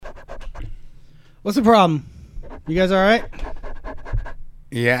What's the problem? You guys all right?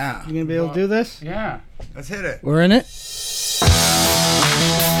 Yeah. You gonna be able to do this? Yeah. Let's hit it. We're in it.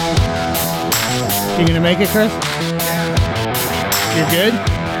 You gonna make it, Chris? Yeah. You're good?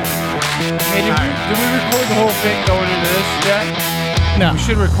 Hey, did we record the whole thing going into this yet? No. We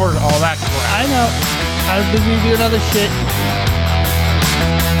should record all that crap. I know. I was busy doing other shit.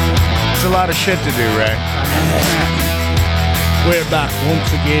 It's a lot of shit to do, Ray. We're back once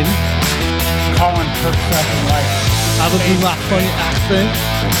again. Colin perfecting life. I will do my funny accent.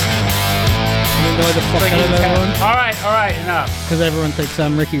 Annoy the fuck out of everyone. All right, enough. Because everyone thinks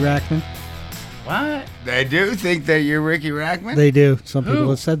I'm Ricky Rackman. What? They do think that you're Ricky Rackman? They do. Some people Who?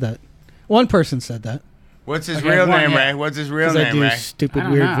 have said that. One person said that. What's his Okay, real one, name, yeah. Ray? What's his real Because I name, do Ray? stupid I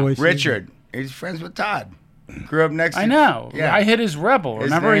don't weird know. voices. Richard. He's friends with Todd. Grew up next to... I know. Yeah. I hit his Rebel. His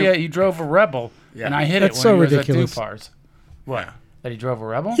Remember name- he drove a Rebel, Yeah. and I hit That's it so when he ridiculous. was at Dupars. What? That he drove a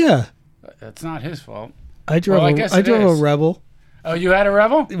Rebel? Yeah. That's not his fault. I drove, Well, I guess I it drove is. a Rebel. Oh, you had a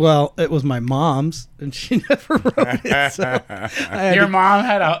Rebel? Well, it was my mom's, and she never rode it. So I had Your mom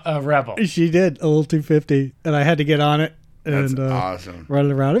had a Rebel. She did, a little 250, and I had to get on it That's and awesome. run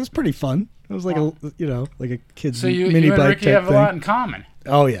it around. It was pretty fun. It was like like a kid's So you mini and bike Ricky type have a thing. lot in common.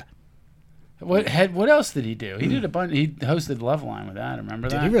 Oh yeah, What else did he do? He did a bunch. He hosted Love Line with that. Remember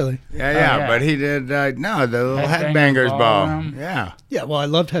that? did he really? Yeah, yeah. but he did, the little Headbangers Headbangers Ball. Ballroom. Yeah, Yeah. Well, I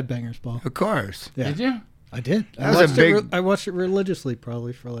loved Headbangers Ball. of course. Yeah. Did you? I did. That was a big- I watched it religiously,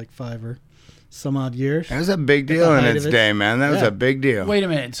 probably for like 5 or some odd years. That was a big deal in height its of it. day, man. That was Yeah. a big deal. Wait a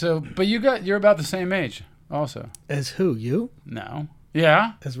minute. So, but you're about the same age, also. As who? You? No.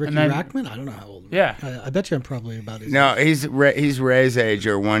 Yeah. As Ricky And then- Rackman? I don't know how old. Yeah. I bet you I'm probably about his. No, he's Ray's age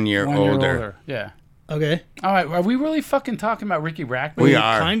or 1 year 1 year older. older. Yeah. Okay. All right. Are we really fucking talking about Ricky Rackman? We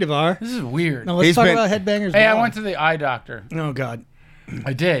are. Kind of are. This is weird. Now let's He's talk been- about Headbangers Hey, Ball. I went to the eye doctor. Oh God.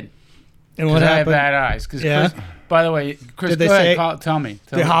 I did. And what Because I have happened? bad eyes. Because Yeah? Chris, by the way, Chris, Did they go ahead. say- Tell me.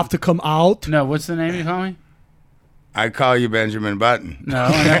 They have to come out. No, what's the name you call me? I call you Benjamin Button. No,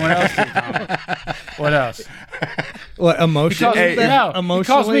 and then what else do you call me? What else? What He emotionally? calls, no, he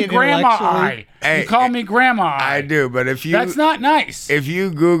calls me and Grandma intellectually? Eye. Hey, you call me Grandma Eye. I do, but if you That's not nice. if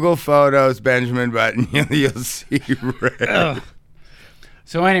you Google photos Benjamin Button, you'll see Ray.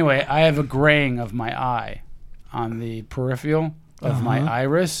 So anyway, I have a graying of my eye on the peripheral of my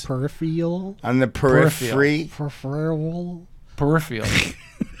iris. Peripheral. On the periphery. Peripheral. Peripheral.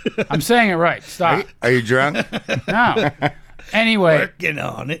 I'm saying it right. Stop. Are you drunk? No. Anyway. Working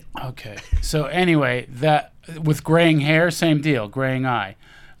on it. Okay. So anyway, that with graying hair, same deal. Graying eye.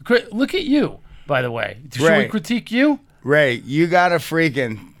 Look at you, by the way. Should we Right. critique you? Ray, you got a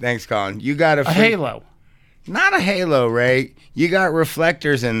freaking... Thanks, Colin. You got A halo. Not a halo, Ray. You got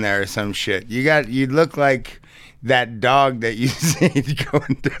reflectors in there or some shit. You look like that dog that you see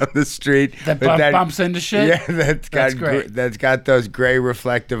going down the street. That with bumps into shit? Yeah, that's great. that's got those gray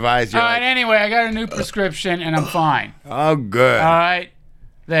reflective eyes. You're All right, like, anyway, I got a new prescription and I'm fine. oh, good. All right.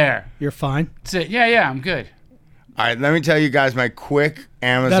 There. You're fine. That's it. Yeah, I'm good. All right, let me tell you guys my quick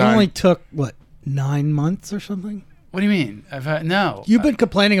Amazon. That only took, what, 9 months or something? What do you mean? No. You've been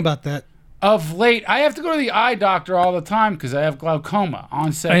complaining about that. Of late, I have to go to the eye doctor all the time because I have glaucoma,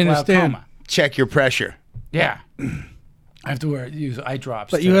 onset I understand. glaucoma. Check your pressure. Yeah. I have to use eye drops.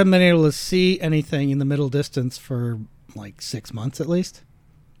 But you haven't been able to see anything in the middle distance for like 6 months at least?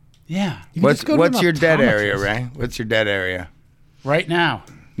 Yeah. You can What's just go to an your dead area, optometrist. Ray? What's your dead area? Right now.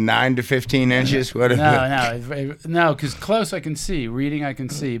 9 to 15 inches? What? No, because close I can see. Reading I can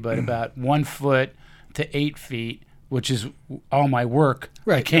see, but about 1 foot to 8 feet, which is all my work,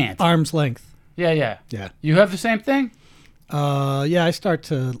 Right. I can't. Arm's length. Yeah. Yeah. You have the same thing? Yeah, I start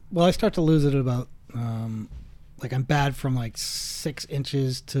to lose it at about, like I'm bad from like 6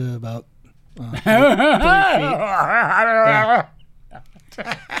 inches to about 3 feet.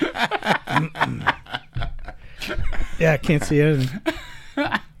 Yeah, I can't see anything.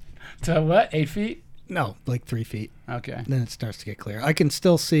 To what? 8 feet? No, like 3 feet. Okay. Then it starts to get clear. I can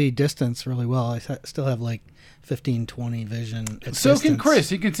still see distance really well. I still have like 15, 20 vision at So distance. can Chris.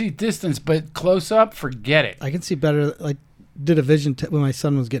 He can see distance, but close up, forget it. I can see better. I did a vision when my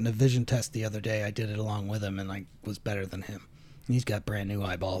son was getting a vision test the other day. I did it along with him, and I was better than him. And he's got brand new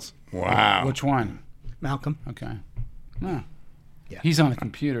eyeballs. Wow. Which one? Malcolm. Okay. No. Yeah. He's on the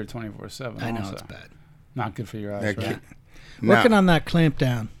computer 24/7. I know also. it's bad. Not good for your eyes, That right? kid- Working No. on that clamp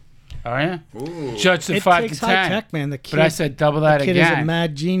down. Are you? Ooh. Judge said It 5 takes to high 10. tech, man. The kid, But I said double that the kid is a again.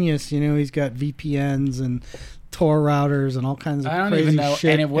 mad genius. You know, he's got VPNs and Tor routers and all kinds of I don't crazy even know.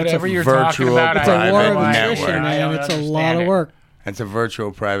 shit. And whatever it's you're virtual talking about, a, it's a I war have of no idea. attrition, network. I man. don't It's a lot understand of it. work. It's a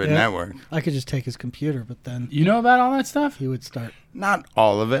virtual private network. I could just take his computer, but then You know about all that stuff? he would start. Not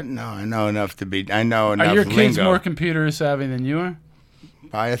all of it. No, I know enough I know enough Are your kids lingo. more computer savvy than you are?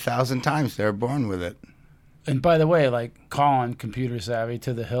 By 1,000 times. They're born with it. And by the way, like Colin, computer savvy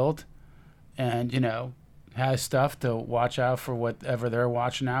to the hilt, and has stuff to watch out for whatever they're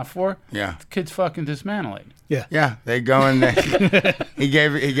watching out for. Yeah. The kids fucking dismantle it. Yeah, they go in there. he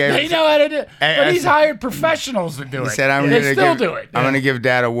gave. They know how to do it. But he's hired professionals to do it. He said, they still do it. I'm going to give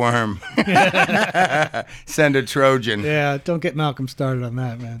Dad a worm. Send a Trojan. Yeah, don't get Malcolm started on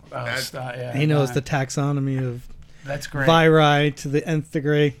that, man. Oh, stop, yeah, He knows the taxonomy of That's great. viri to the nth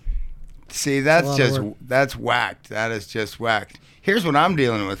degree. See, It's a lot that's of work. that's whacked. That is just whacked. Here's what I'm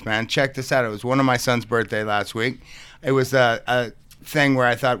dealing with, man. Check this out. It was one of my son's birthday last week. It was a thing where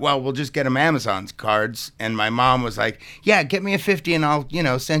I thought, well, we'll just get him Amazon's cards. And my mom was like, yeah, get me a 50 and I'll,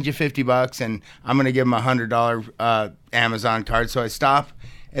 send you $50 and I'm going to give him a $100 Amazon card. So I stop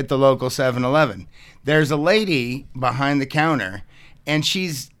at the local 7-Eleven. There's a lady behind the counter and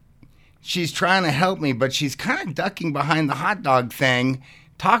she's trying to help me, but she's kind of ducking behind the hot dog thing,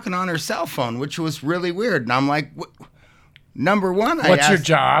 talking on her cell phone, which was really weird. And I'm like, number one, What's your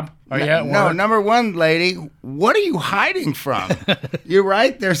job? Are you at work? No, number one, lady, what are you hiding from? You're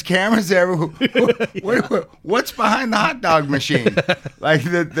right. There's cameras there. What's behind the hot dog machine? Like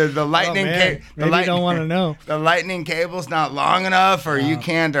the lightning cable. Maybe you don't want to know. The lightning cable's not long enough, or you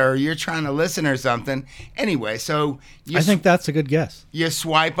can't, or you're trying to listen or something. Anyway, so I think that's a good guess. you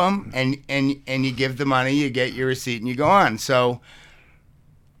swipe them and you give the money, you get your receipt, and you go on. So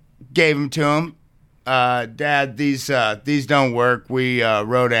gave them to him. Dad, these don't work. We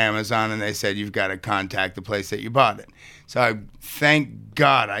wrote Amazon and they said you've got to contact the place that you bought it. So thank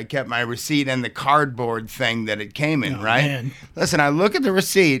God I kept my receipt and the cardboard thing that it came in, right? Man. Listen, I look at the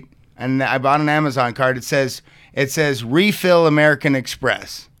receipt and I bought an Amazon card. It says refill American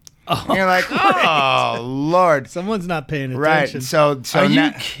Express. Oh, And you're like, oh Lord. someone's not paying Right. attention. So Are you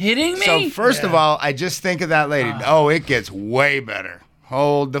now, kidding me? so first of all, I just think of that lady. Oh, it gets way better.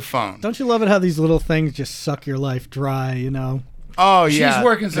 Hold the phone. Don't you love it how these little things just suck your life dry? Oh She's yeah,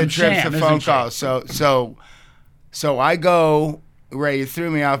 working some the trips, jam, the phone isn't she? calls. So I go. Ray, you threw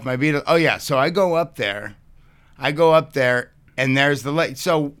me off my beat. Oh yeah, so I go up there, and there's the late.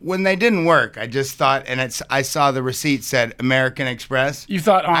 So when they didn't work, I just thought, and I saw the receipt said American Express. You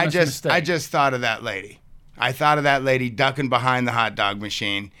thought honest mistake. I just thought of that lady. I thought of that lady ducking behind the hot dog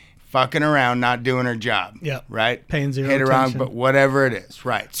machine, fucking around, not doing her job. Yep. Right. Paying zero Hit her wrong, attention. but whatever it is,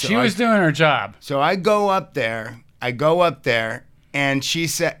 right. So She was doing her job. So I go up there, and she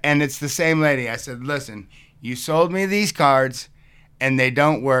said, and it's the same lady. I said, listen, you sold me these cards, and they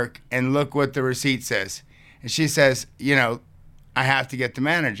don't work, and look what the receipt says. And she says, I have to get the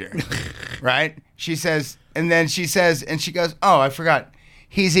manager, right? She says, and she goes, oh, I forgot,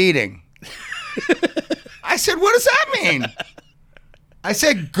 he's eating. I said, what does that mean? I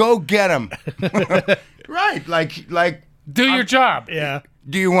said, go get him. Right, like. Do your job. Yeah.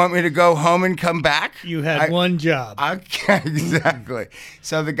 Do you want me to go home and come back? You had one job. Okay, exactly.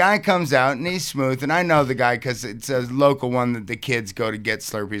 So the guy comes out and he's smooth, and I know the guy because it's a local one that the kids go to get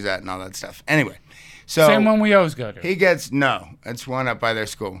Slurpees at and all that stuff. Anyway, so Same one we always go to. he gets it's one up by their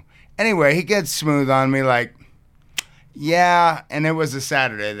school. Anyway, he gets smooth on me like, yeah, and it was a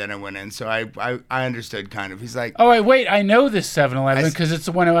Saturday that I went in, so I understood kind of. He's like, Oh, wait, I know this 7-Eleven because it's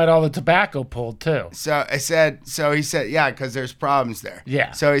the one who had all the tobacco pulled, too. so he said, yeah, because there's problems there.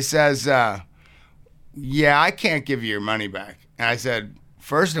 Yeah. So he says, yeah, I can't give you your money back. And I said,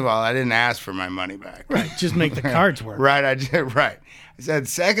 first of all, I didn't ask for my money back. Right. Just make the cards work. Right, I did, right. I said,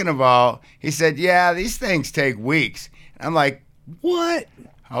 second of all, he said, yeah, these things take weeks. I'm like, What?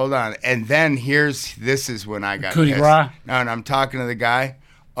 hold on. And then this is when I got Coup de pissed. grace. No, and I'm talking to the guy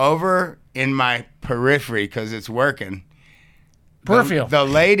over in my periphery because it's working. Peripheral. The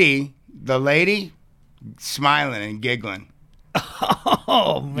lady smiling and giggling.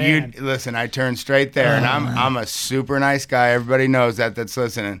 Oh, man. Listen, I turned straight there, and I'm a super nice guy. Everybody knows that's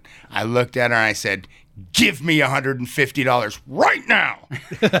listening. I looked at her and I said, give me $150 right now.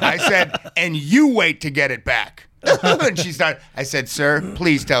 I said, and you wait to get it back. And she started. I said, sir,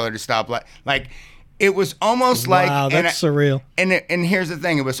 please tell her to stop. Like, it was almost like. Wow, that's surreal. And here's the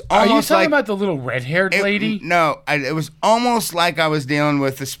thing. It was Are you almost talking like. about the little red-haired lady? No, it was almost like I was dealing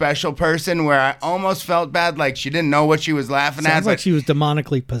with a special person where I almost felt bad, like she didn't know what she was laughing at. Sounds like but- she was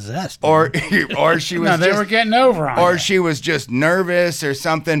demonically possessed. or she was No, they just, were getting over on or it. she was just nervous or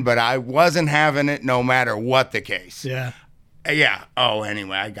something, but I wasn't having it no matter what the case. Yeah. Yeah. Oh,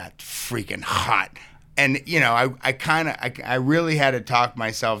 anyway, I got freaking hot. And, I really had to talk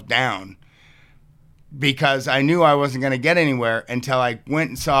myself down because I knew I wasn't going to get anywhere until I went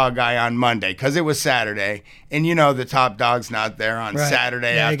and saw a guy on Monday because it was Saturday, and the top dog's not there on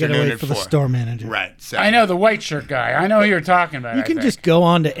Saturday afternoon you gotta wait at for 4. the store manager. Right. So I know the white shirt guy. I know who you're talking about. You can just go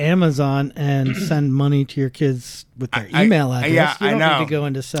on to Amazon and send money to your kids with their email address. Yeah, you don't I know. need to go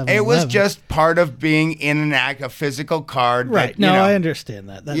into 7-Eleven. It was just part of being in an act, a physical card. Right. That, I understand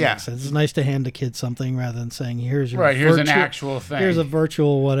that. That makes sense. It's nice to hand a kid something rather than saying, here's your here's an actual thing. Here's a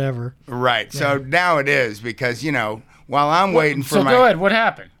virtual whatever. Right. So now it is because, while I'm waiting for so go ahead. What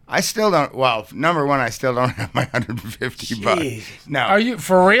happened? I still don't. Well, number one, I still don't have my $150. No. Are you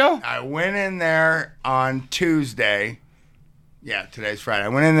for real? I went in there on Tuesday. Yeah, today's Friday. I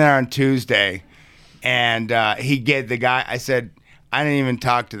went in there on Tuesday, and the guy. I said, I didn't even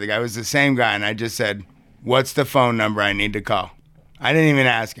talk to the guy. It was the same guy, and I just said, "What's the phone number I need to call?" I didn't even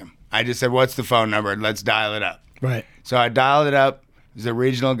ask him. I just said, "What's the phone number? Let's dial it up." Right. So I dialed it up. It was a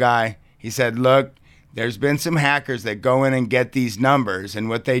regional guy. He said, "Look, there's been some hackers that go in and get these numbers, and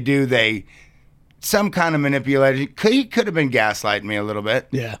what they do, some kind of manipulation. He could have been gaslighting me a little bit.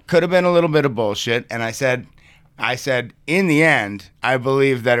 Yeah. Could have been a little bit of bullshit." And I said, in the end, I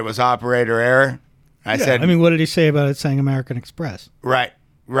believe that it was operator error. I said, what did he say about it saying American Express? right.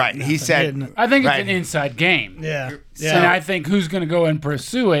 He said, I think it's an inside game. Yeah. And I think who's going to go and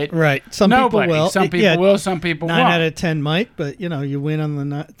pursue it? Right. Some Nobody. people will. Some people will. Some people 9 won't. out of 10 might, but you win on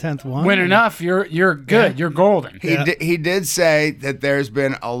the 10th one. Win enough, you're good. You're golden. He did say that there's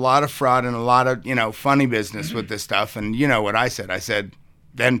been a lot of fraud and a lot of, funny business with this stuff. And you know what I said? I said,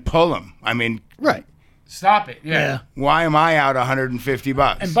 then pull him. Right. Stop it. Yeah. Why am I out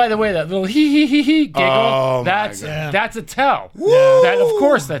 $150? And by the way, that little hee giggle, Oh, that's a tell. Yeah. That, of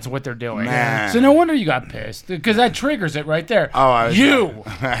course, that's what they're doing. Man. So no wonder you got pissed, because that triggers it right there.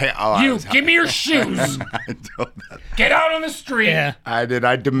 Give me your shoes. I told that. Get out on the street. Yeah. I did.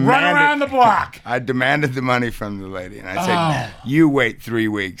 I demanded. Run around the block. I demanded the money from the lady, and I said, "You wait 3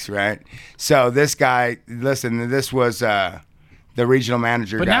 weeks, right?" So this guy, listen, this was the regional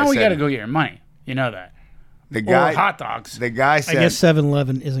manager. But guy now we said, got to go get your money. You know that. The guy, or hot dogs. The guy said, I guess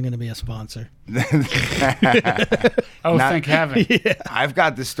 7-Eleven isn't going to be a sponsor. Thank heaven. Yeah. I've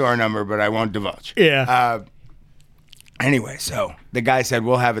got the store number, but I won't divulge. Yeah. Anyway, so the guy said,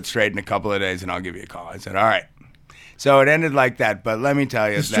 "We'll have it straight in a couple of days, and I'll give you a call." I said, "All right." So it ended like that. But let me tell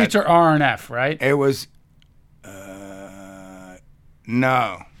you, The streets are R and F, right? It was,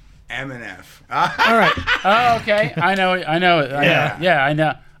 no, M and F. All right. Oh, okay. I know. Yeah, I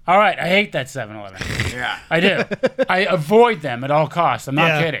know. All right. I hate that 7-Eleven. Yeah. I do. I avoid them at all costs. I'm not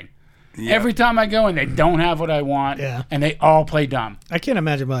Yeah. kidding. Yeah. Every time I go in, they don't have what I want, and they all play dumb. I can't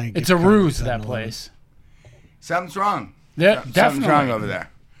imagine buying. It's a ruse, that place. Something's wrong. Yeah, Something's definitely wrong over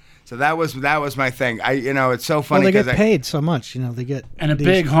there. So that was my thing. It's so funny Well, they because get paid so much. They get and a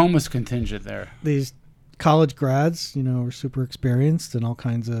big homeless contingent there. These college grads, are super experienced in all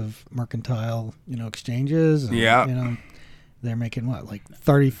kinds of mercantile, exchanges. And, they're making what, like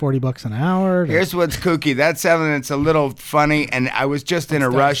 $30-$40 an hour? Here's what's kooky. That's something that's a little funny, and I was just in a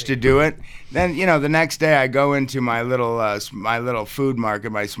rush to do it. Then, the next day I go into my little food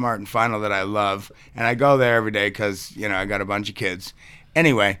market, my Smart and Final that I love, and I go there every day because, I got a bunch of kids.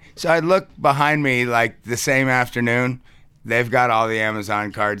 Anyway, so I look behind me like the same afternoon. They've got all the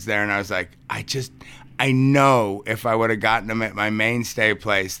Amazon cards there, and I was like, I know if I would have gotten them at my mainstay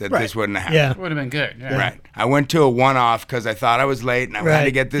place that this wouldn't have happened. Yeah. It would have been good. Yeah. Right. I went to a one-off because I thought I was late and I had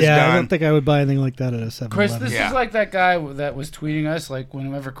to get this done. I don't think I would buy anything like that at a 7-Eleven. Chris, this is like that guy that was tweeting us. Like,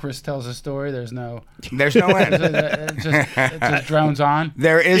 whenever Chris tells a story, there's no end. it just drones on.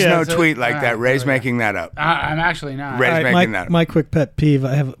 There is no tweet like that. Ray's really making that up. I'm actually not. Ray's making that up. My quick pet peeve,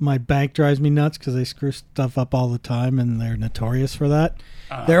 my bank drives me nuts because they screw stuff up all the time, and they're notorious for that.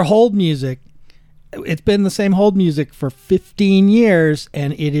 Their hold music, it's been the same hold music for 15 years,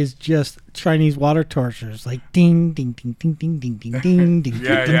 and it is just Chinese water tortures, like ding, ding, ding, ding, ding, ding, ding, ding, ding,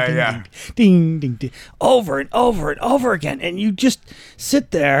 ding, ding, ding, over and over and over again. And you just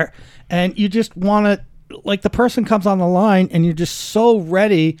sit there, and you just want to, like, the person comes on the line, and you're just so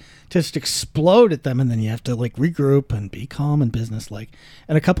ready to just explode at them, and then you have to, like, regroup and be calm and businesslike.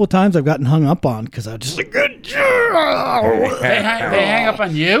 And a couple of times I've gotten hung up on because I was just like, good job. They hang up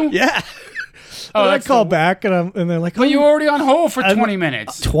on you? Yeah. Oh, I call back and they're like, "But you were already on hold for 20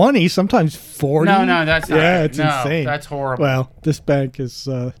 minutes." 20, sometimes 40. No, that's not. Yeah, it's no, insane. That's horrible. Well, this bank is,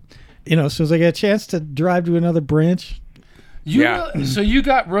 as soon as I get a chance to drive to another branch. So you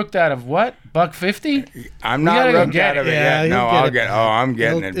got rooked out of what? $1.50? I'm not rooked out of it yet. No, I'm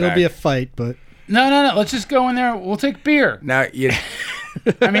getting it back. It'll be a fight, but No. Let's just go in there. We'll take beer. No,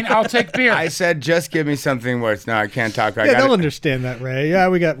 I mean, I'll take beer. I said, just give me something worse. No, I can't talk. Yeah, they'll understand that, Ray. Yeah,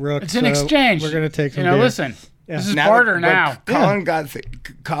 we got rooks. It's an exchange. We're going to take some beer. beer. Listen. Yeah. This is barter now. Colin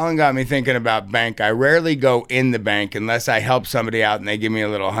got me thinking about bank. I rarely go in the bank unless I help somebody out and they give me a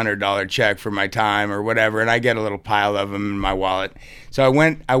little $100 check for my time or whatever, and I get a little pile of them in my wallet. So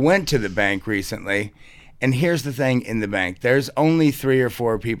I went to the bank recently, and here's the thing: in the bank, there's only 3 or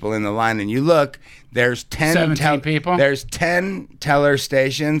 4 people in the line, and you look, there's 17 people. There's 10 teller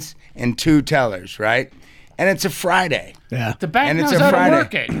stations and 2 tellers, right? And it's a Friday. Yeah. The bank knows how to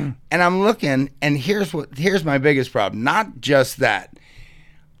work it. And I'm looking, and here's my biggest problem. Not just that.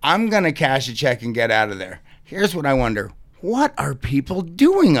 I'm going to cash a check and get out of there. Here's what I wonder. What are people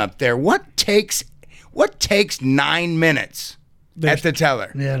doing up there? What takes 9 minutes at the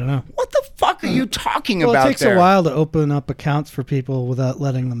teller? Yeah, I don't know. What the fuck are you talking about Well, it takes there? a while to open up accounts for people without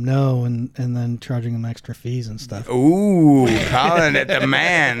letting them know and then charging them extra fees and stuff. Ooh, Colin at the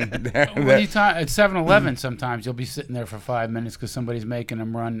man. At 7-Eleven, sometimes you'll be sitting there for 5 minutes because somebody's making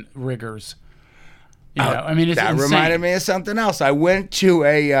them run riggers. You know, I mean, it's that insane. reminded me of something else. I went to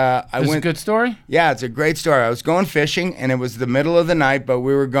a... Is it a good story? Yeah, it's a great story. I was going fishing, and it was the middle of the night, but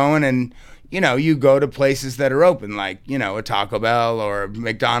we were going, and, you know, you go to places that are open, like, you know, a Taco Bell or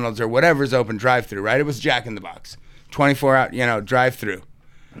McDonald's or whatever's open drive-through, right? It was Jack in the Box, 24-hour, you know, drive-through.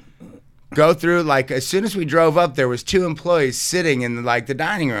 Go through, like, as soon as we drove up, there was 2 employees sitting in, like, the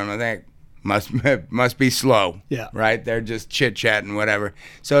dining room. I think, must be slow. Yeah. Right? They're just chit-chatting, whatever.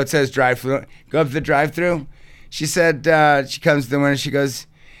 So it says drive-through. Go up to the drive-through. She said, she comes to the window, she goes,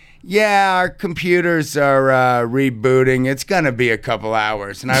 yeah, our computers are rebooting. It's going to be a couple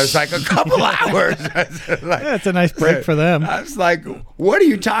hours. And I was like, a couple hours? Yeah, it's a nice break for them. I was like, what are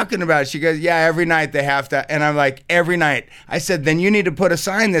you talking about? She goes, yeah, every night they have to. And I'm like, every night. I said, then you need to put a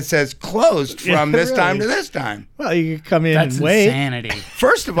sign that says closed from this time to this time. Well, you can come in That's and wait. insanity.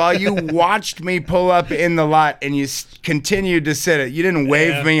 First of all, you watched me pull up in the lot and you continued to sit it. You didn't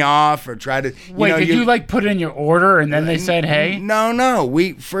wave me off or try to. Wait, did you like put in your order and then they said, hey? No.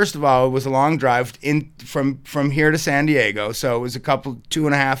 First of all, it was a long drive from here to San Diego, so it was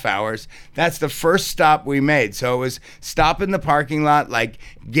 2.5 hours. That's the first stop we made. So it was stop in the parking lot, like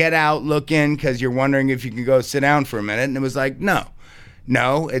get out, look in, because you're wondering if you can go sit down for a minute. And it was like,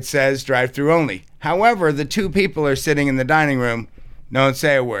 no, it says drive-through only. However, the 2 people are sitting in the dining room, don't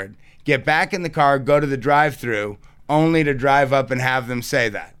say a word. Get back in the car, go to the drive-through, only to drive up and have them say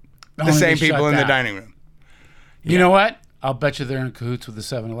that. The same people in the dining room. You know what? I'll bet you they're in cahoots with the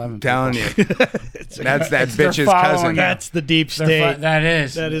 7-Eleven. Telling you. That's that bitch's cousin. That's the deep state. That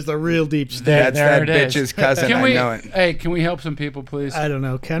is the real deep state. That's that bitch's cousin. I know it. Hey, can we help some people, please? I don't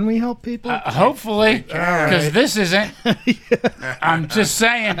know. Can we help people? Hopefully, because this isn't. I'm just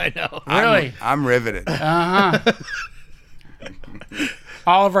saying. I know. Really. I'm riveted. Uh-huh.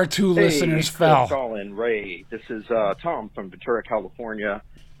 All of our 2 listeners fell. Colin, Ray. This is Tom from Ventura, California.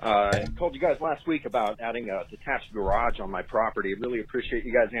 I called you guys last week about adding a detached garage on my property. Really appreciate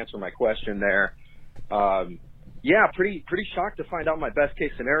you guys answering my question there. Yeah, pretty shocked to find out my best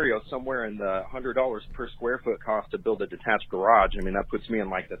case scenario somewhere in the $100 per square foot cost to build a detached garage. I mean, that puts me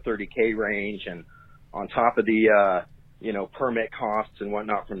in like the $30K range, and on top of the permit costs and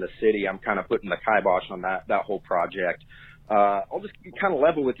whatnot from the city, I'm kind of putting the kibosh on that whole project. I'll just kind of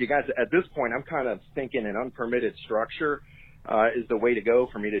level with you guys. At this point, I'm kind of thinking an unpermitted structure is the way to go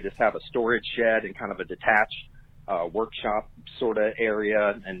for me to just have a storage shed and kind of a detached workshop sort of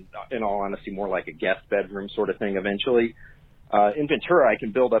area, and in all honesty, more like a guest bedroom sort of thing eventually. In Ventura, I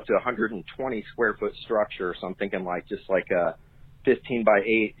can build up to 120 square foot structure, so I'm thinking like just like a 15 by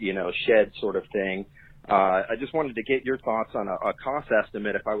 8, shed sort of thing. I just wanted to get your thoughts on a cost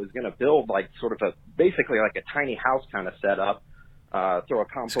estimate if I was going to build like sort of basically like a tiny house kind of setup, throw a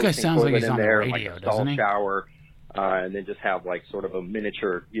composting toilet in there, like a stall shower, and then just have like sort of a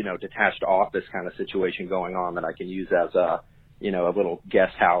miniature, detached office kind of situation going on that I can use as a little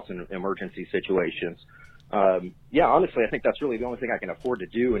guest house in emergency situations. Yeah, honestly, I think that's really the only thing I can afford to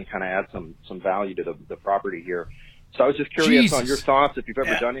do and kind of add some value to the property here. So I was just curious on your thoughts, if you've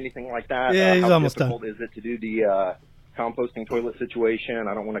ever done anything like that. Yeah, he's how almost difficult done. is it to do the composting toilet situation?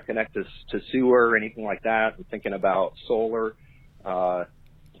 I don't want to connect this to sewer or anything like that. I'm thinking about solar.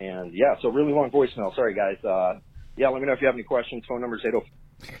 And yeah, so really long voicemail. Sorry, guys. Yeah, let me know if you have any questions. Phone number is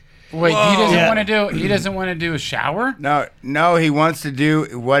 805. Wait, he doesn't want to do a shower? No, he wants to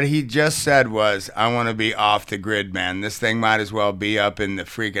do what he just said was, I want to be off the grid, man. This thing might as well be up in the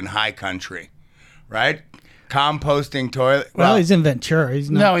freaking high country, right? Composting toilet. Well, he's in Ventura.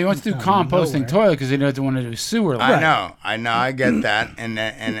 He's not, no, he wants to do composting toilet because he doesn't want to do sewer. I know. I get that.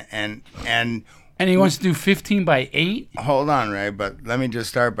 And And he wants to do 15 by 8? Hold on, Ray, but let me just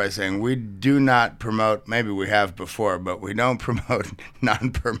start by saying we do not promote, maybe we have before, but we don't promote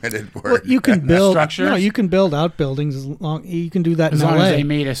non-permitted work. Well, you can build Structures? No, you can build outbuildings as long you can do that As in long LA. as they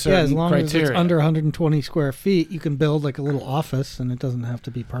meet a certain as long criteria. as it's under 120 square feet, you can build like a little office, and it doesn't have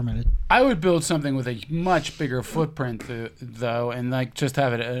to be permitted. I would build something with a much bigger footprint, though, and like just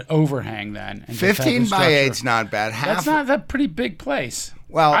have it an overhang then. And 15 by 8's not bad. That's not a pretty big place.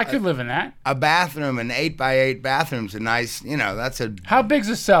 Well, I could live in that. A bathroom, an 8 by 8 bathroom's a nice, that's a... How big's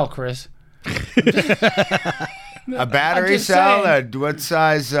a cell, Chris? A battery cell? What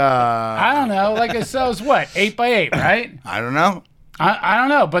size? I don't know. Like a cell's what? 8 by 8, right? I don't know. I don't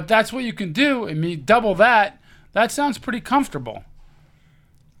know, but that's what you can do. I mean, double that. That sounds pretty comfortable.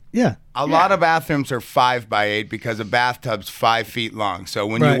 Yeah. A lot of bathrooms are 5 by 8 because a bathtub's 5 feet long. So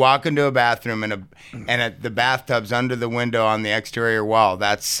when you walk into a bathroom and the bathtub's under the window on the exterior wall,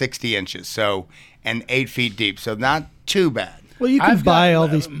 that's 60 inches. So, and 8 feet deep. So not too bad. Well, you can buy all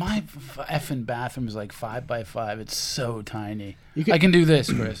these. My effing bathroom is like 5 by 5. It's so tiny. I can do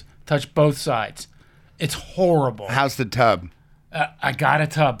this, Chris. Touch both sides. It's horrible. How's the tub? I got a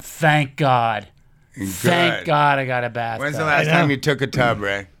tub. Thank God. Good. Thank God I got a bathtub. When's the last time you took a tub,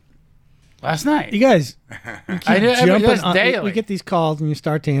 Ray? Last night. You guys, I do this daily. We get these calls and you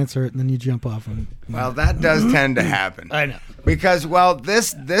start to answer it, and then you jump off. Well, that does tend to happen. I know. Because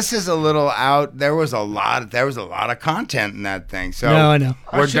this is a little out. There was a lot of content in that thing. So No, I know.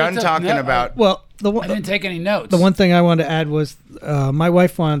 We're done talking about. Well, I didn't take any notes. The one thing I wanted to add was my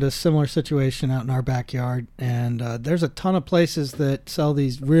wife wanted a similar situation out in our backyard, and there's a ton of places that sell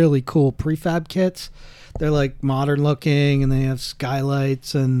these really cool prefab kits. They're like modern looking, and they have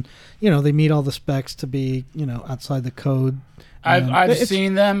skylights, and they meet all the specs to be outside the code. I've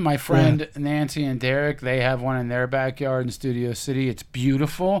seen them. My friend Nancy and Derek, they have one in their backyard in Studio City. It's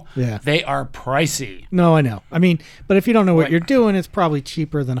beautiful. Yeah. They are pricey. No, I know. I mean, but if you don't know what you're doing, it's probably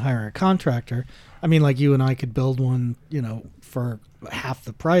cheaper than hiring a contractor. I mean, like you and I could build one, for half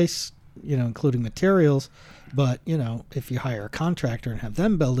the price, including materials. But, if you hire a contractor and have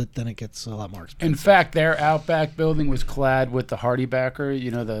them build it, then it gets a lot more expensive. In fact, their Outback building was clad with the Hardybacker,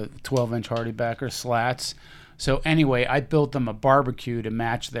 the 12-inch Hardybacker slats. So anyway, I built them a barbecue to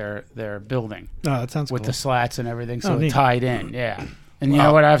match their building. Oh, that sounds with cool. the slats and everything, so it neat. tied in. Yeah. And you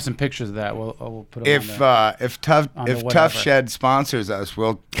know what? I have some pictures of that. We'll put them if Tough Shed sponsors us,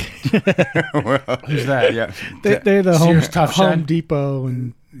 we'll. Who's that? Yeah, they're the Tough Home Shed? Depot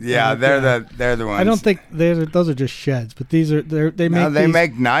and. Yeah, they're the ones. I don't think those are just sheds, but these are they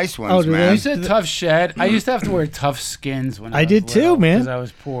make nice ones, man. You said Tough Shed. I used to have to wear tough skins when I was did too, man. because I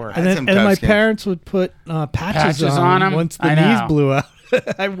was poor. And my parents would put patches on them once the knees blew out.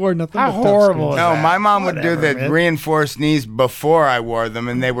 I wore nothing. How but tough horrible skins. No, my mom would do the man. reinforced knees before I wore them,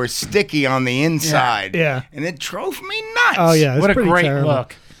 and they were sticky on the inside. Yeah. And it drove me nuts. Oh yeah, what a great terrible.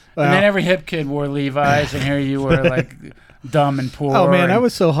 look. Well, and then every hip kid wore Levi's, and here you were like dumb and poor. Oh man, I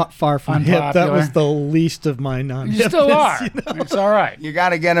was so far from hip. That unpopular. was the least of my non-hip. You still are. It's all right. You got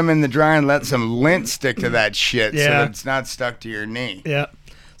to get them in the dryer and let some lint stick to that shit so that it's not stuck to your knee. Yeah.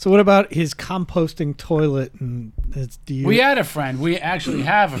 So what about his composting toilet? And we had a friend. We actually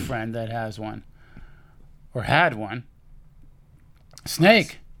have a friend that has one, or had one.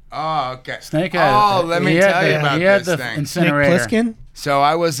 Snake. Oh, okay. Snake had. Let me tell you about this thing. Incinerator. Snake Plissken? So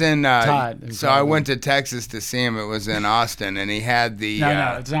I was in. Todd. So I went to Texas to see him. It was in Austin, and he had the.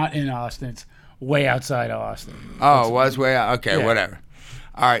 No, it's not in Austin. It's way outside of Austin. Oh, it was way out. Okay, whatever.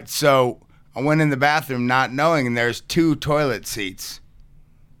 All right, so I went in the bathroom not knowing, and there's 2 toilet seats.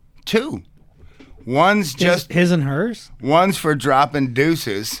 2. One's just his and hers. One's for dropping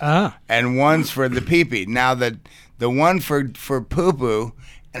deuces, and one's for the pee-pee. Now the one for poo-poo,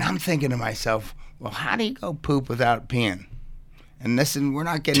 and I'm thinking to myself, well, how do you go poop without peeing? And listen, we're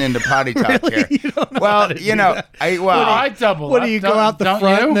not getting into potty talk Really? here. You don't know well, how to do that. I double. What do you go out the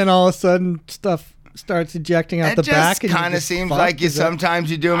front and then all of a sudden stuff starts ejecting out the back? It just kind of seems like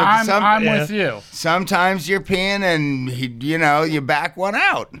sometimes you do them. I'm with you. Sometimes you're peeing and you back one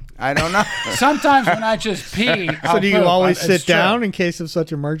out. I don't know. Sometimes when I just pee, so do you always sit down in case of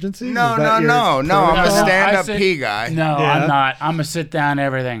such emergencies? No. I'm a stand-up pee guy. No, I'm not. I'm a sit down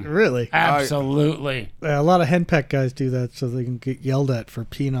everything. Really? Absolutely. A lot of henpeck guys do that so they can get yelled at for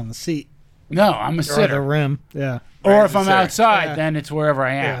peeing on the seat. No, I'm a sitter. Or the rim. Yeah. Or if I'm outside, then it's wherever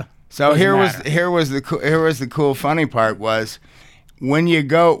I am. Yeah. So here was the cool funny part was when you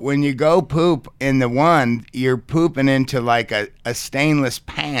go poop in the one, you're pooping into like a stainless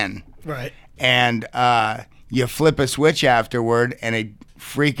pan. Right. And you flip a switch afterward and it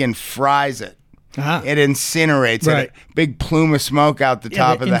freaking fries it. It incinerates Right. it. Big plume of smoke out the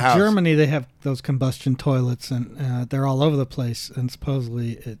top of the house. In Germany, they have those combustion toilets, and they're all over the place. And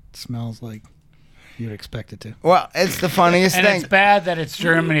supposedly, it smells like you'd expect it to. Well, it's the funniest And thing. it's bad that it's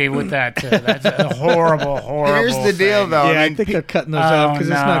Germany with that, too. That's a horrible, horrible Here's the deal, thing. though. Yeah, I mean, think they're cutting those out because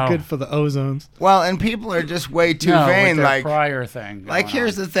it's not no. good for the ozones. well, and people are just way too No, vain. with their Like, prior thing.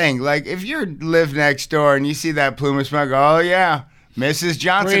 here's the thing. Like, if you live next door and you see that plume of smoke, oh yeah, Mrs.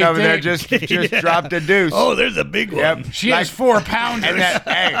 Johnson Great over there dig. just dropped a deuce. Oh, there's a big one. Yep. She has 4 pounders. And that,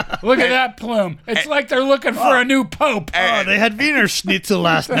 hey, Look at that plume. It's like they're looking for a new pope. Oh, they had Wiener Schnitzel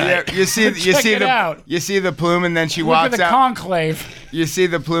last night. yeah, you see Check it out. you see the plume and then she Look at walks the out. conclave. You see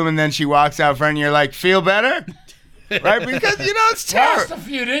the plume and then she walks out front and you're like, feel better? Right? Because, it's Lost terrible. a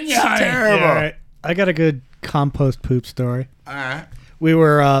few, didn't you? It's honey? terrible. Yeah, all right. I got a good compost poop story. All right. We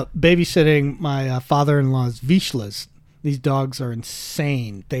were babysitting my father-in-law's Vizslas. These dogs are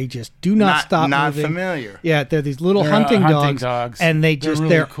insane. They just do not stop Not moving. familiar. Yeah, they're these little They're, hunting hunting dogs, dogs. and they're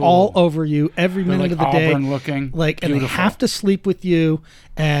really cool. all over you every They're minute like of the day. auburn looking. Like, and they Beautiful. have to sleep with you,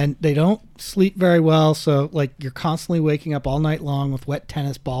 and they don't sleep very well. So, like, you're constantly waking up all night long with wet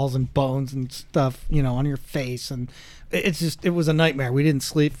tennis balls and bones and stuff, on your face, and it was a nightmare. We didn't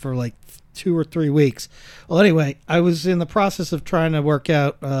sleep for like 2 or 3 weeks. Well, anyway, I was in the process of trying to work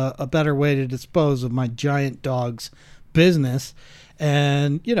out a better way to dispose of my giant dog's business.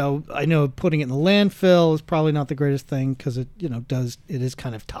 And, I know putting it in the landfill is probably not the greatest thing because it is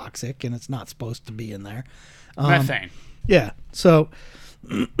kind of toxic and it's not supposed to be in there. Methane. Yeah. So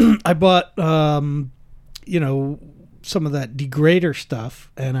I bought, some of that degrader stuff,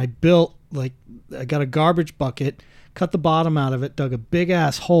 and I built, I got a garbage bucket, cut the bottom out of it, dug a big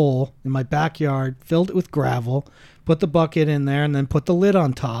ass hole in my backyard, filled it with gravel, put the bucket in there, and then put the lid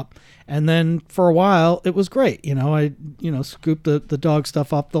on top. And then for a while, it was great. I scooped the dog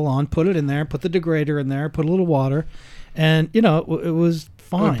stuff up the lawn, put it in there, put the degrader in there, put a little water, and, it was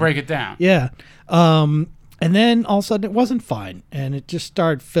fine. We'll break it down. Yeah. And then all of a sudden it wasn't fine, and it just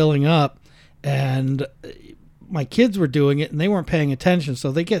started filling up, and my kids were doing it and they weren't paying attention,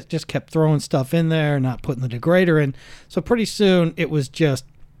 so they just kept throwing stuff in there and not putting the degrader in. So pretty soon it was just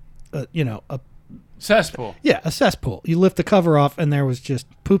a Cesspool. yeah, a cesspool. You lift the cover off and there was just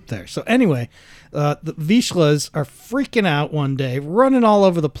poop there. So anyway, the Vizslas are freaking out one day, running all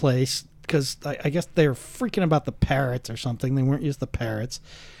over the place because I guess they were freaking about the parrots or something. They weren't used to parrots.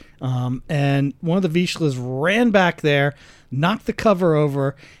 And one of the Vizslas ran back there, knocked the cover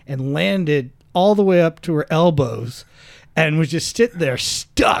over, and landed all the way up to her elbows, and was just sitting there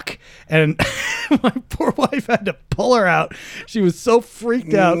stuck. And my poor wife had to pull her out. She was so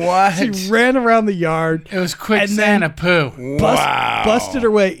freaked out. What? She ran around the yard. It was quicksand of poo. Busted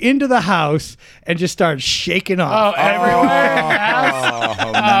her way into the house and just started shaking Oh, off. everywhere.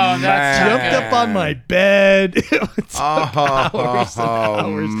 That's Jumped up on my bed. It was hours and Oh,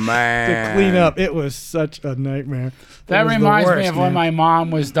 hours man. to clean up. It was such a nightmare. That It was the reminds me worst, of when man. my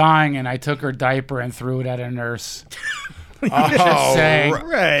mom was dying and I took her diiper and threw it at a nurse. Oh, Just saying.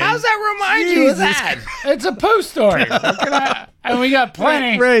 Ray. How's that remind you of that? It's a poo story. And we got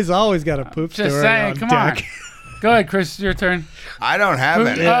plenty. Ray's always got a poop Just story saying. on Come deck. on. Go ahead, Chris. It's your turn. I don't have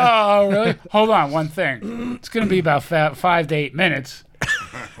it. Oh, really? Hold on. One thing. It's going to be about 5 to 8 minutes.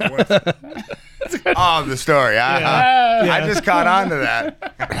 Oh, the story. I just caught on to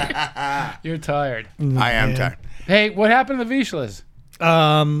that. You're tired. I am tired. Hey, what happened to the Vizslas?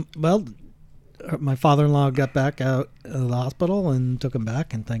 Well, my father-in-law got back out of the hospital and took him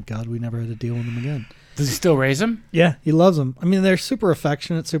back, and thank God we never had to deal with him again. Does he still raise them? Yeah, he loves them. I mean, they're super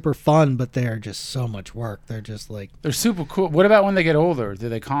affectionate, super fun, but they are just so much work. They're just like... They're super cool. What about when they get older? Do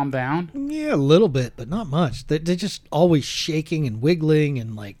they calm down? Yeah, a little bit, but not much. They're just always shaking and wiggling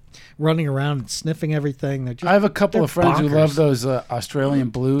and like running around and sniffing everything. They're just, I have a couple they're of friends who bonkers. love those Australian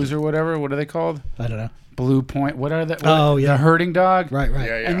blues or whatever. What are they called? I don't know. Blue Point. What are they? Oh, yeah. The herding dog? Right. Yeah,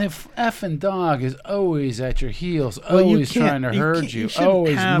 yeah. And the effing dog is always at your heels, Well, you always can't- trying to herd can't- you, shouldn't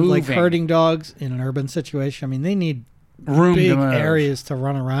always have moving. like herding dogs in an urban situation. I mean, they need Room to big move. areas to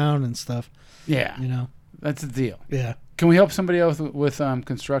run around and stuff. Yeah, You know? that's the deal. Yeah. Can we help somebody else with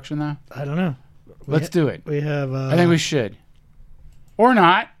construction, though? I don't know. Let's do it. We have. I think we should. Or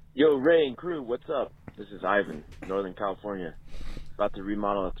not. Yo, Ray and crew, what's up? This is Ivan, Northern California. About to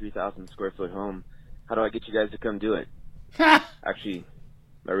remodel a 3,000 square foot home. How do I get you guys to come do it? Actually,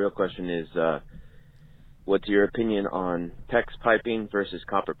 my real question is, what's your opinion on PEX piping versus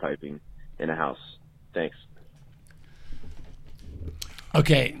copper piping in a house? Thanks.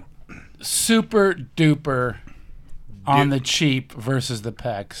 Okay, super duper on the cheap versus the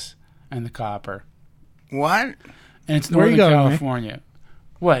PEX and the copper. What? And it's Where you Northern going, man? California.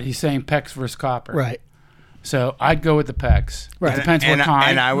 What? He's saying PEX versus copper. Right. So I'd go with the PEX. Right. It depends what kind.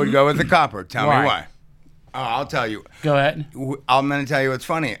 And I would go with the copper. Tell me why. Oh, I'll tell you. Go ahead. I'm going to tell you what's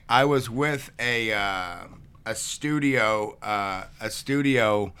funny. I was with a studio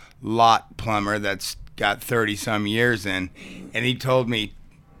lot plumber that's got 30 some years in, and he told me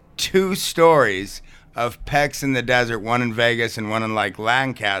 2 stories of PEX in the desert, one in Vegas and one in like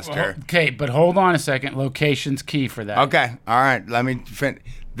Lancaster. Well, okay, but hold on a second. Location's key for that. Okay, all right. Let me finish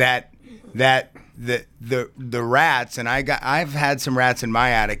that. The rats, and I've had some rats in my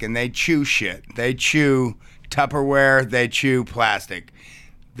attic, and they chew shit. They chew Tupperware. They chew plastic.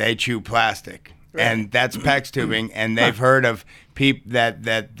 And that's PEX tubing. And they've heard of that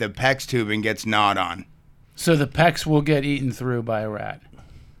the PEX tubing gets gnawed on. So the PEX will get eaten through by a rat.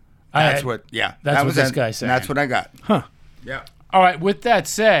 That's what this guy said. That's what I got. Huh. Yeah. All right. With that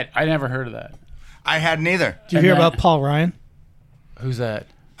said, I never heard of that. I hadn't either. Did you hear about Paul Ryan? Who's that?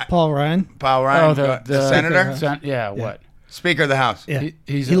 Paul Ryan? Paul Ryan, Oh, the senator? Yeah. What? Speaker of the House. Yeah.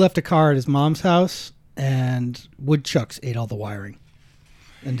 He left a car at his mom's house, and woodchucks ate all the wiring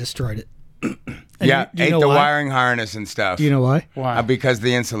and destroyed it. Yeah, do you ate know the why? wiring harness and stuff. Do you know why? Why? Because of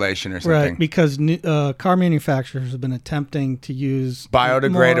the insulation or something. Right, because car manufacturers have been attempting to use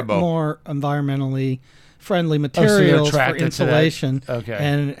biodegradable, more environmentally friendly so materials they're for attracted to that. insulation, Okay.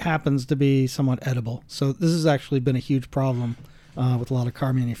 and it happens to be somewhat edible. So this has actually been a huge problem with a lot of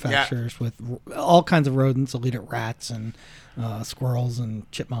car manufacturers, with all kinds of rodents. They'll eat at rats and squirrels and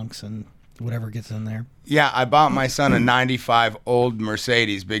chipmunks and whatever gets in there. Yeah, I bought my son a 95 old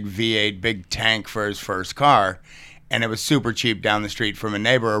Mercedes, big V8, big tank for his first car, and it was super cheap down the street from a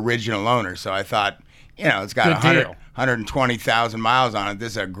neighbor, original owner. So I thought, it's got 120,000 miles on it.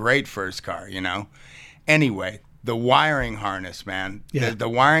 This is a great first car, Anyway, the wiring harness, man. Yeah. The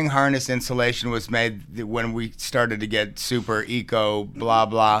wiring harness insulation was made when we started to get super eco, blah,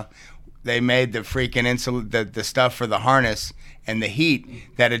 blah. They made the freaking the stuff for the harness and the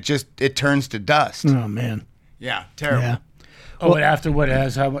heat that it turns to dust. Oh, man. Yeah, terrible. Yeah. But after what it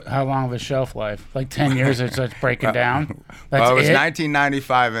has, how long of a shelf life? Like 10 years, it starts breaking down? That's Well, it was it?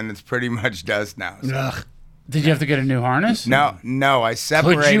 1995, and it's pretty much dust now. So. Ugh. Did you have to get a new harness? No, I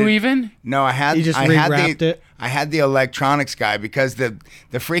separated. Could you even? No, I had. You just I rewrapped it? I had the electronics guy because the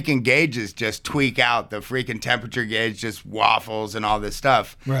freaking gauges just tweak out. The freaking temperature gauge just waffles and all this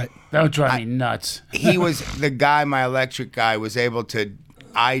stuff. Right. That would drive me nuts. He was the guy. My electric guy was able to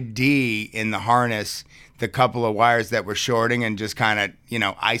ID in the harness the couple of wires that were shorting and just kind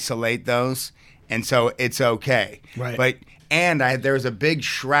of isolate those, and so it's okay. Right. But there was a big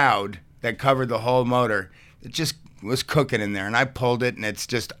shroud that covered the whole motor. It just was cooking in there, and I pulled it, and it's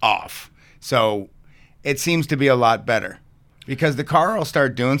just off. So it seems to be a lot better because the car will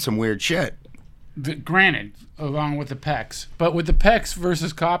start doing some weird shit. Granted, along with the PEX. But with the PEX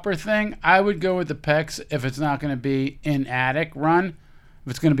versus copper thing, I would go with the PEX if it's not going to be an attic run,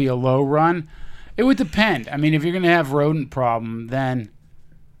 if it's going to be a low run. It would depend. I mean, if you're going to have rodent problem, then...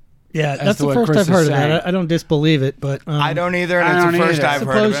 Yeah, that's the what first Chris I've heard is of saying. that. I don't disbelieve it, but... I don't either, and I it's don't the first either. I've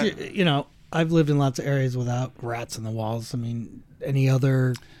heard of it. Suppose, I've lived in lots of areas without rats in the walls. I mean, any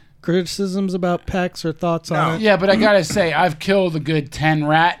other criticisms about PEX or thoughts on it? Yeah, but I got to say, I've killed a good 10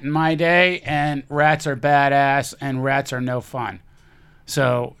 rat in my day, and rats are badass, and rats are no fun.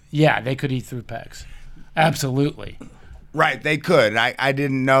 So, yeah, they could eat through PEX. Absolutely. Right, they could. I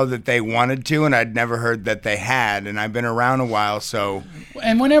didn't know that they wanted to, and I'd never heard that they had, and I've been around a while, so...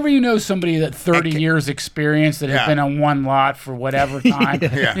 And whenever you know somebody that 30 years experience that has been on one lot for whatever time,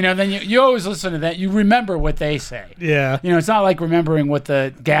 then you always listen to that. You remember what they say. Yeah. It's not like remembering what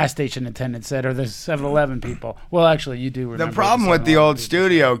the gas station attendant said or the 7-Eleven people. Well, actually, you do remember. The problem with the 7-Eleven old people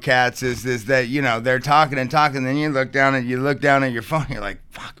studio cats is that, they're talking and talking, then you look down at your phone, you're like,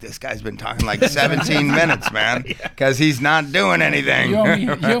 fuck, this guy's been talking like 17 minutes, man, because he's not doing anything. You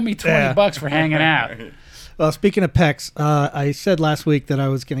owe me $20 for hanging out. Well, speaking of PEX, I said last week that I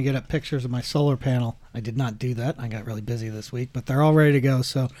was going to get up pictures of my solar panel. I did not do that. I got really busy this week, but they're all ready to go.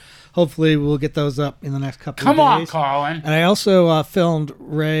 So hopefully we'll get those up in the next couple of days. Come on, Colin. And I also filmed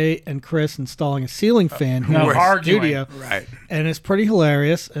Ray and Chris installing a ceiling fan here in the studio. Right. And it's pretty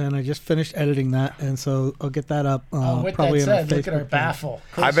hilarious. And I just finished editing that. And so I'll get that up With probably that in said, our look at our Facebook page. baffle.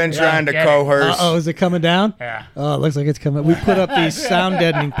 I've been trying to get it. coerce. Oh, is it coming down? Yeah. Oh, it looks like it's coming. We put up these sound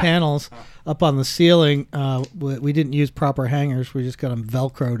deadening panels up on the ceiling. We didn't use proper hangers. We just got them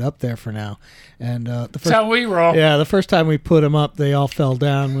Velcroed up there for now. And the That's how we roll. the first time we put them up, they all fell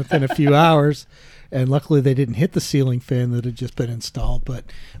down within a few hours. and luckily they didn't hit the ceiling fan that had just been installed. But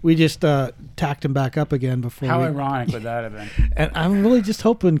we just tacked them back up again before. How ironic would that have been? And I'm really just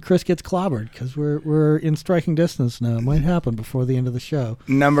hoping Chris gets clobbered because we're in striking distance now. It might happen before the end of the show.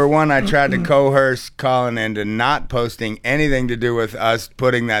 Number one, I tried to coerce Colin into not posting anything to do with us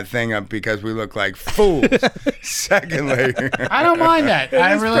putting that thing up because we look like fools. Secondly, I don't mind that.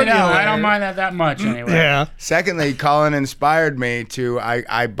 I really pretty don't. I hilarious. don't mind that much anyway. Yeah. Secondly, Colin inspired me to.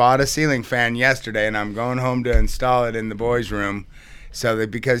 I bought a ceiling fan yesterday, and I'm going home to install it in the boys' room, so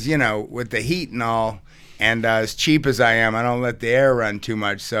that because with the heat and all, and as cheap as I am, I don't let the air run too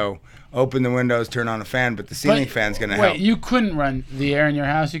much. So open the windows, turn on a fan, but the ceiling fan's going to help. Wait, you couldn't run the air in your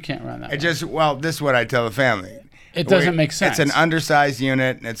house? You can't run that. This is what I tell the family. It doesn't make sense. It's an undersized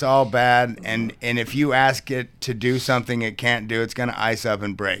unit, and it's all bad. And if you ask it to do something it can't do, it's going to ice up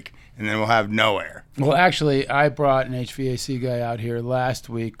and break, and then we'll have no air. Well, actually, I brought an HVAC guy out here last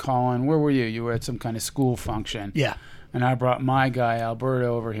week. Colin, where were you? You were at some kind of school function. Yeah. And I brought my guy,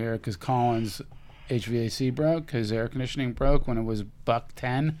 Alberto, over here because Colin's HVAC broke. His air conditioning broke when it was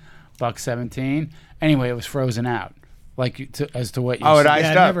 $110, $117. Anyway, it was frozen out. As to what you said. It iced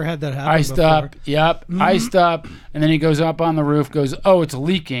Yeah, up. I never had that happen Iced before. up, yep, iced up, and then he goes up on the roof, goes, oh, it's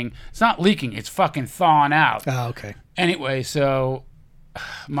leaking. It's not leaking, it's fucking thawing out. Oh, okay. Anyway, so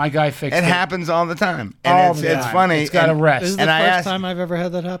my guy fixed it. It happens all the time, and All it's the it's time. funny. It's got to and- rest. This is the And I first asked- time I've ever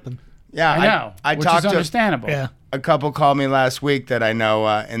had that happen. Yeah, I know, I which talked is to understandable. Yeah. a couple called me last week that I know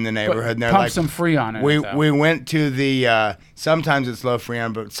in the But neighborhood, and they're pump like, some Freon in we it, though. we went to the sometimes it's low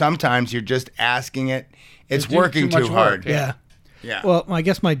Freon, but sometimes you're just asking it. It's do working too too, much hard. work, Yeah. Yeah. Well, I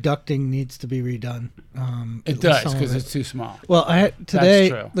guess my ducting needs to be redone. It at least does some of because it. it's too small. Well, I had today.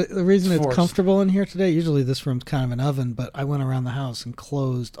 true. The reason It's it's forced. comfortable in here today. Usually, this room's kind of an oven, but I went around the house and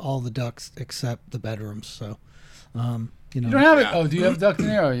closed all the ducts except the bedrooms. So, You don't have it. Yeah. Oh, do you have duct in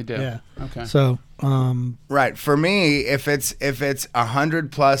there? Oh, you do. Yeah. Okay. So, Right. For me, if it's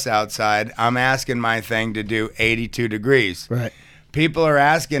 100 plus outside, I'm asking my thing to do 82 degrees. right. People are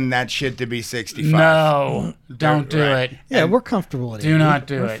asking that shit to be 65. No, don't do Right. it. Yeah, we're comfortable at Do 80. not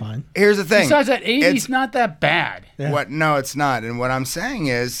do We're it. Fine. Here's the thing. Besides, that 80's It's- not that bad. Yeah. No, it's not. And what I'm saying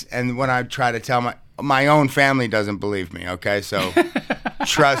is, and when I try to tell my own family doesn't believe me. Okay, so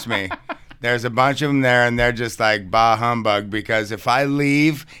trust me. There's a bunch of them there, and they're just like, bah humbug, because if I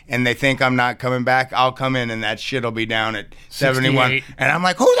leave and they think I'm not coming back, I'll come in and that shit will be down at 71. 68. And I'm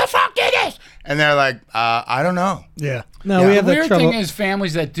like, who the fuck did this? And they're like, I don't know. Yeah. No, Yeah. we The have that weird trouble. thing is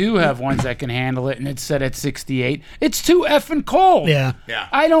families that do have ones that can handle it and it's set at 68, it's too effing cold. Yeah. Yeah.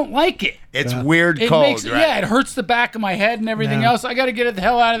 I don't like it. It's weird It cold, makes right? Yeah, it hurts the back of my head and everything No. else. I got to get it the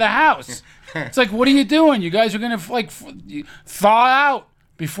hell out of the house. It's like, what are you doing? You guys are going to thaw out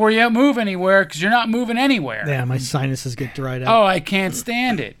before you move anywhere because you're not moving anywhere. Yeah, my sinuses get dried out. Oh, I can't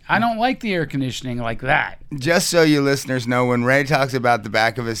stand it. I don't like the air conditioning like that. Just so you listeners know, when Ray talks about the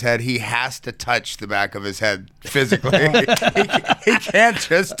back of his head, he has to touch the back of his head physically. he can't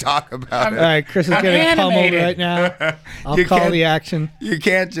just talk about All it. right, Chris is I'm getting pummeled animated. right now. I'll You call can't- the action. You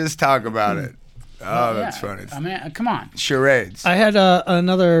can't just talk about it. Oh, that's Yeah. funny. I mean, come on. Charades. I had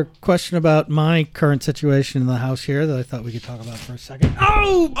another question about my current situation in the house here that I thought we could talk about for a second.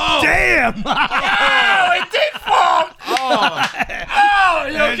 Oh, damn! Oh, it did fall. Oh,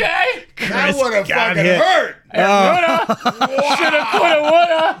 you okay? That would have got fucking hit. hurt. Shoulda, coulda,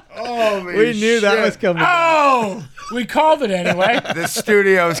 woulda. Holy We knew that was coming. Oh, we called it anyway. The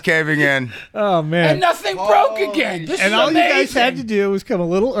studio's caving in. Oh, man. And nothing broke again. This And is all amazing. you guys had to do was come a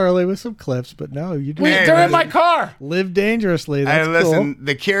little early with some clips, but no, you Wait, didn't. they're in my car. Live dangerously. That's Hey, listen, cool.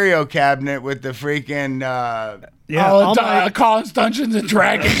 the curio cabinet with the freaking. Yeah, Oh, all my- Colin's Dungeons and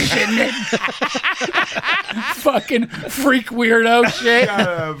Dragons shit in it. Fucking freak weirdo shit.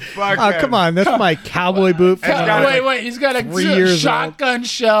 oh, come on. That's my cowboy boot. From when I was like- Wait. He's got a 3 years shotgun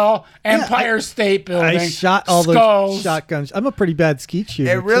shell, Empire State Building. I shot all skulls. those shotguns. I'm a pretty bad skeet shooter.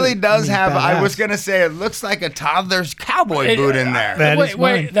 It really too. does I mean, have. I was badass. gonna say it looks like a toddler's cowboy boot in there. That wait, is mine.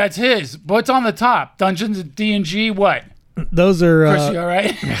 wait, that's his. What's on the top? Dungeons and D&G. What? Those are. Chris, you all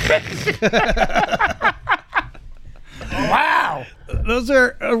right? Wow. Those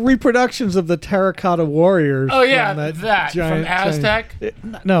are reproductions of the terracotta warriors. Oh yeah, from that from Aztec.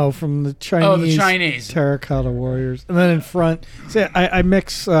 No, from the Chinese. Oh, the Chinese. terracotta warriors, and then in front. See, I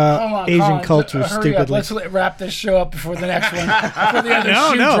mix Hold on, Asian Colin, cultures hurry up. stupidly. Let's wrap this show up before the next one. Before the other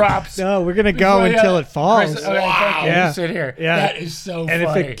shoe drops. No, we're gonna go Before, until it falls. Chris, okay, thank you. Yeah. You sit here. Yeah. That is so And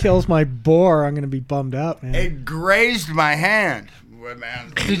funny. if it kills my boar, I'm gonna be bummed out, man. It grazed my hand. Well,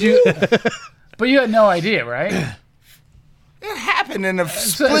 man. Did you? But you had no idea, right? It happened in a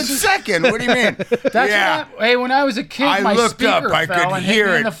split second. What do you mean? Hey, when I was a kid, I my looked up. speaker I fell could and hit hear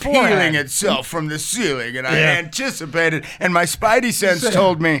me in it the forehead. peeling itself from the ceiling, and I anticipated. And my spidey sense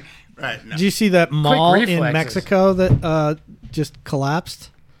told me. Right. No. Did you see that mall in reflexes. Mexico that just collapsed?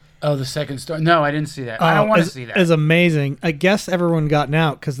 Oh, the second story. No, I didn't see that. I don't want to see that. It's amazing. I guess everyone gotten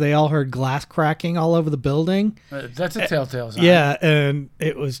out because they all heard glass cracking all over the building. That's a telltale sign. Yeah, and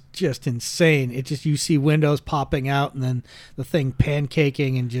it was just insane. It just, you see windows popping out and then the thing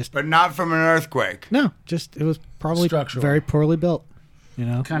pancaking and just. But not from an earthquake. No, just it was probably Structural. very poorly built. You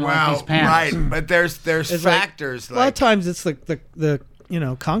know, Kind of like these panels. right. But there's It's factors a lot of times it's the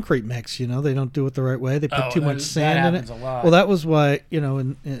concrete mix. They don't do it the right way. They put too much sand in it. happens a lot. Well, that was why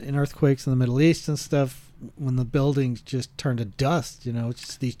in earthquakes in the Middle East and stuff, when the buildings just turn to dust, it's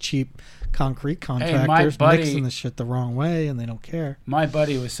just these cheap concrete contractors mixing the shit the wrong way, and they don't care. My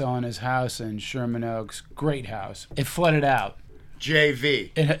buddy was selling his house in Sherman Oaks. Great house. It flooded out.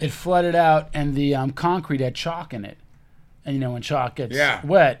 JV. It flooded out, and the concrete had chalk in it. And when chalk gets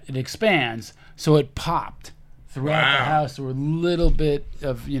wet, it expands, so it popped throughout the house. There were a little bit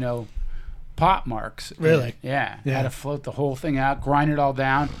of pop marks. Really? Yeah. Had to float the whole thing out, grind it all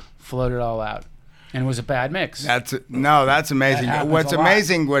down, float it all out, and it was a bad mix. That's amazing. What's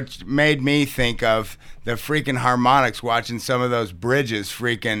amazing, what made me think of the freaking harmonics, watching some of those bridges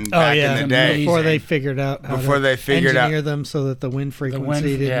freaking back in the day. Before they figured out how to engineer them so that the wind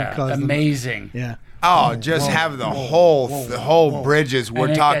frequency didn't cause them. Amazing. Yeah. Oh, have the whole bridges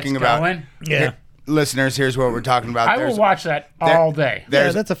we're talking about. Going. Yeah. Listeners, here's what we're talking about. I will watch that all day.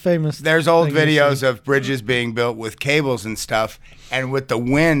 That's a famous. There's old videos of bridges being built with cables and stuff, and with the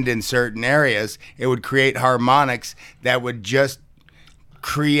wind in certain areas, it would create harmonics that would just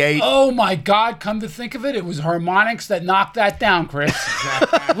create. Oh my God! Come to think of it, it was harmonics that knocked that down, Chris.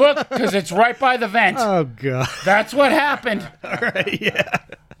 Look, because it's right by the vent. Oh God! That's what happened. All right. Yeah.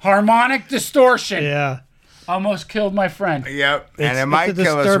 Harmonic distortion. Yeah. Almost killed my friend. Yep, and it might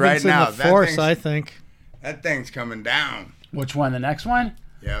kill us right now. The force, I think. That thing's coming down. Which one? The next one?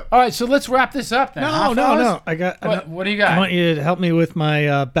 Yep. All right, so let's wrap this up then. No. I got. What do you got? I want you to help me with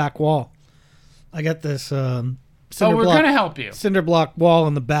my back wall. I got this. We're gonna help you. Cinder block wall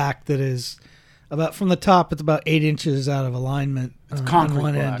in the back that is about from the top. It's about 8 inches out of alignment. It's concrete on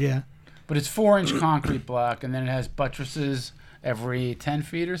one block. end, yeah. But it's 4-inch concrete block, and then it has buttresses every 10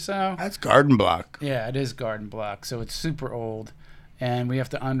 feet or so. That's garden block. Yeah, it is garden block, so it's super old, and we have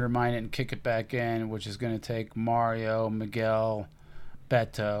to undermine it and kick it back in, which is going to take Mario, Miguel,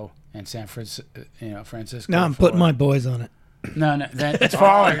 Beto, and Francisco. No, I'm putting my boys on it. No, it's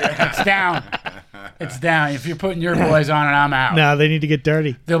falling. It's down. It's down. If you're putting your boys on it, I'm out. No, they need to get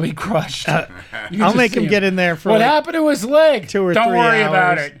dirty. They'll be crushed. I'll make them get in there for what happened to his leg? 2 or 3 Don't worry hours.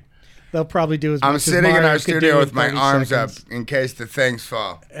 about it. They'll probably do as much as I'm sitting in Mario our could studio do with in my 30 arms seconds. up in case the things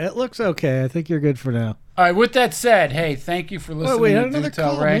fall. It looks okay. I think you're good for now. All right, with that said, hey, thank you for listening Wait, to another Do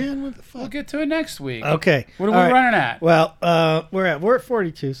Tell call, Ray. man. What the fuck? We'll get to it next week. Okay. What are we running at? Well, we're at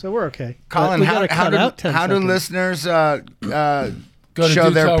 42, so we're okay. Colin, We how gotta cut out 10 do seconds. listeners Go to show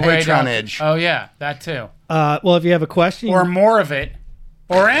their DoTellRay.com. patronage? Oh, yeah, that too. Well, if you have a question, Or more of it.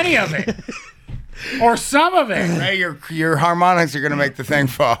 Or any of it. Or some of it. Hey, your harmonics are going to make the thing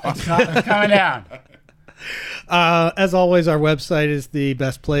fall. It's coming down. as always, our website is the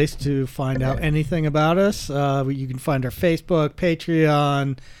best place to find out anything about us. You can find our Facebook,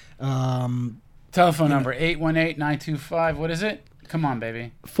 Patreon. Telephone number 818-925. What is it? Come on,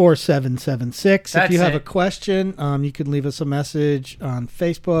 baby. 4776. If That's you have it. a question, you can leave us a message on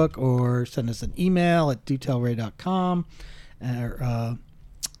Facebook or send us an email at dotellray.com. Or,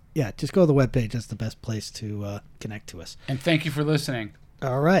 just go to the webpage. That's the best place to connect to us. And thank you for listening.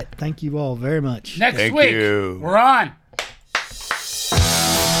 All right. Thank you all very much. Next Thank week, you. we're on.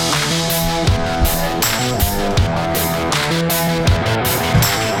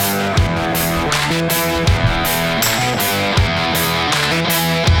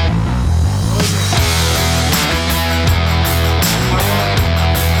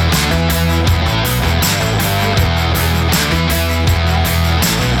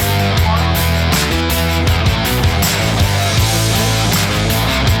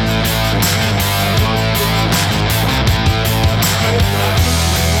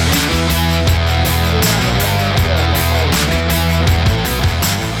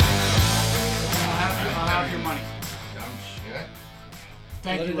 I'll have your money. Dumb shit.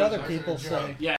 Thank What you. did other Richard. people say? Yeah.